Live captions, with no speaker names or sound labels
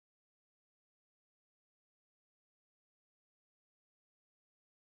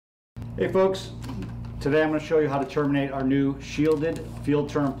Hey folks, today I'm going to show you how to terminate our new shielded field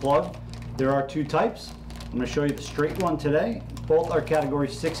term plug. There are two types. I'm going to show you the straight one today. Both are category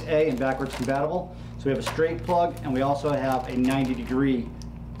 6A and backwards compatible. So we have a straight plug and we also have a 90-degree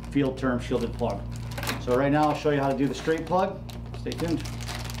field term shielded plug. So right now I'll show you how to do the straight plug. Stay tuned.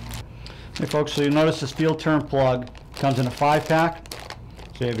 Hey folks, so you'll notice this field term plug comes in a 5-pack.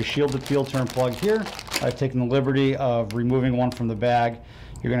 So you have your shielded field term plug here. I've taken the liberty of removing one from the bag.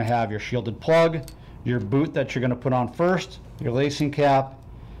 You're going to have your shielded plug, your boot that you're going to put on first, your lacing cap,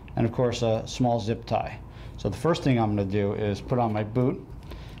 and of course a small zip tie. So the first thing I'm going to do is put on my boot,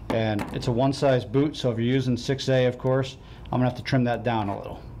 and it's a one-size boot, so if you're using 6A, of course, I'm going to have to trim that down a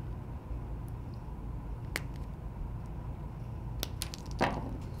little.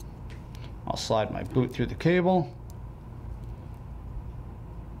 I'll slide my boot through the cable.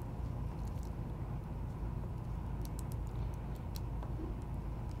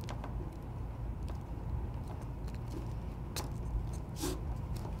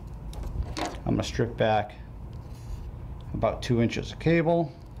 I'm going to strip back about 2 inches of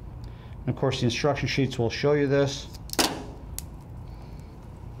cable. And of course the instruction sheets will show you this.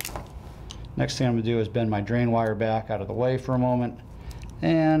 Next thing I'm going to do is bend my drain wire back out of the way for a moment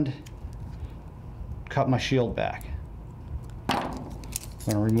and cut my shield back. I'm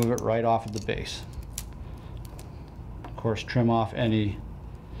going to remove it right off of the base. Of course, trim off any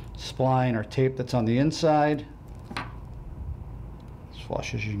spline or tape that's on the inside. As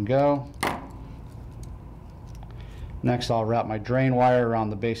flush as you can go. Next, I'll wrap my drain wire around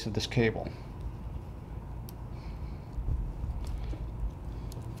the base of this cable.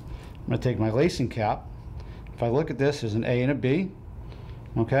 I'm going to take my lacing cap. If I look at this, there's an A and a B.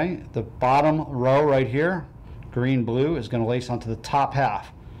 Okay, the bottom row right here, green blue, is going to lace onto the top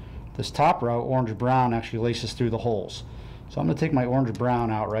half. This top row, orange brown, actually laces through the holes. So I'm going to take my orange brown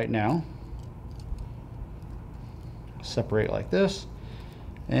out right now. Separate like this.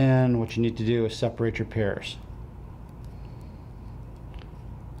 And what you need to do is separate your pairs.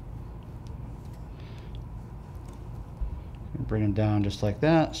 Bring them down just like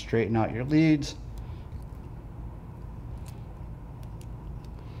that. Straighten out your leads.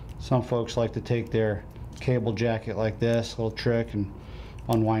 Some folks like to take their cable jacket like this, little trick, and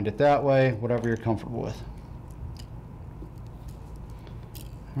unwind it that way, whatever you're comfortable with.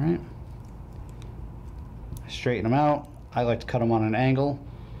 All right. Straighten them out. I like to cut them on an angle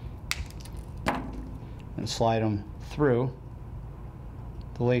and slide them through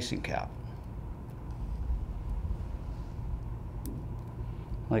the lacing cap.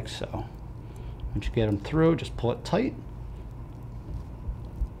 Like so. Once you get them through, just pull it tight.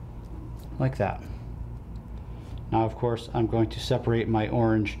 Like that. Now, of course, I'm going to separate my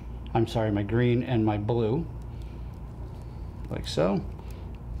my green and my blue. Like so.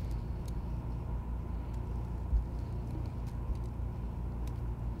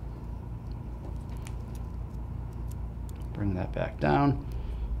 Bring that back down.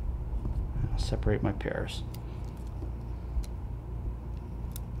 I'll separate my pairs.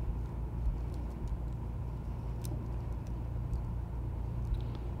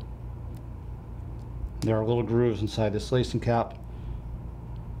 There are little grooves inside this lacing cap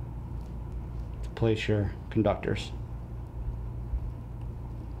to place your conductors.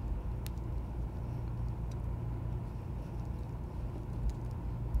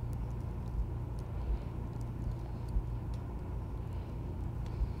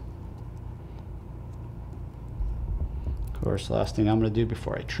 Of course, the last thing I'm going to do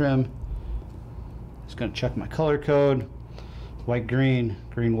before I trim is going to check my color code. White, green,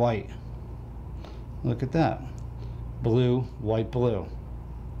 green, white. Look at that. Blue, white, blue.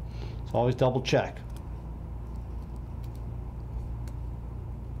 So always double check.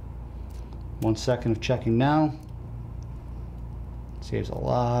 1 second of checking now saves a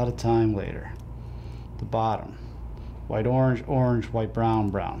lot of time later. The bottom. White, orange, orange, white, brown,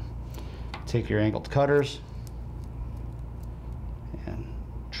 brown. Take your angled cutters and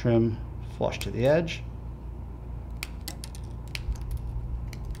trim flush to the edge.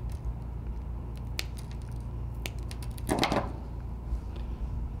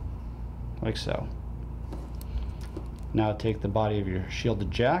 Like so. Now take the body of your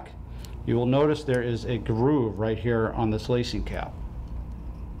shielded jack. You will notice there is a groove right here on this lacing cap.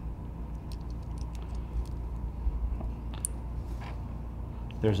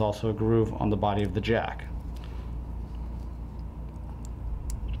 There's also a groove on the body of the jack.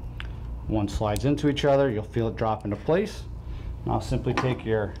 One slides into each other, you'll feel it drop into place. Now simply take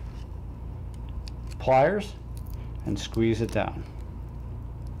your pliers and squeeze it down.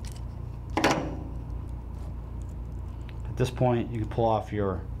 At this point, you can pull off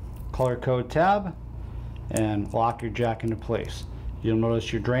your color code tab and lock your jack into place. You'll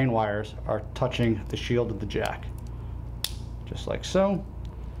notice your drain wires are touching the shield of the jack. Just like so.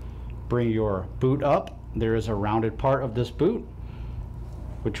 Bring your boot up. There is a rounded part of this boot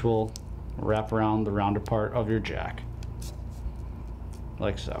which will wrap around the rounded part of your jack.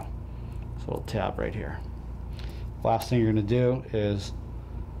 Like so. This little tab right here. Last thing you're going to do is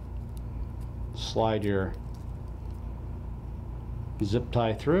slide your zip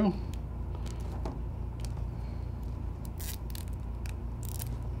tie through.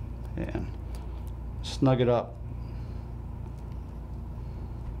 And snug it up.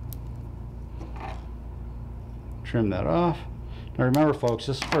 Trim that off. Now remember folks,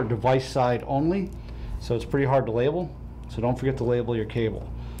 this is for device side only, so it's pretty hard to label, so don't forget to label your cable.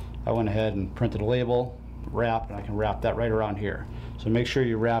 I went ahead and printed a label, wrap, and I can wrap that right around here. So make sure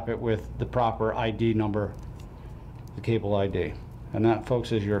you wrap it with the proper ID number, the cable ID. And that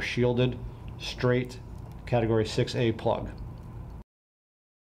folks is your shielded straight category 6A plug.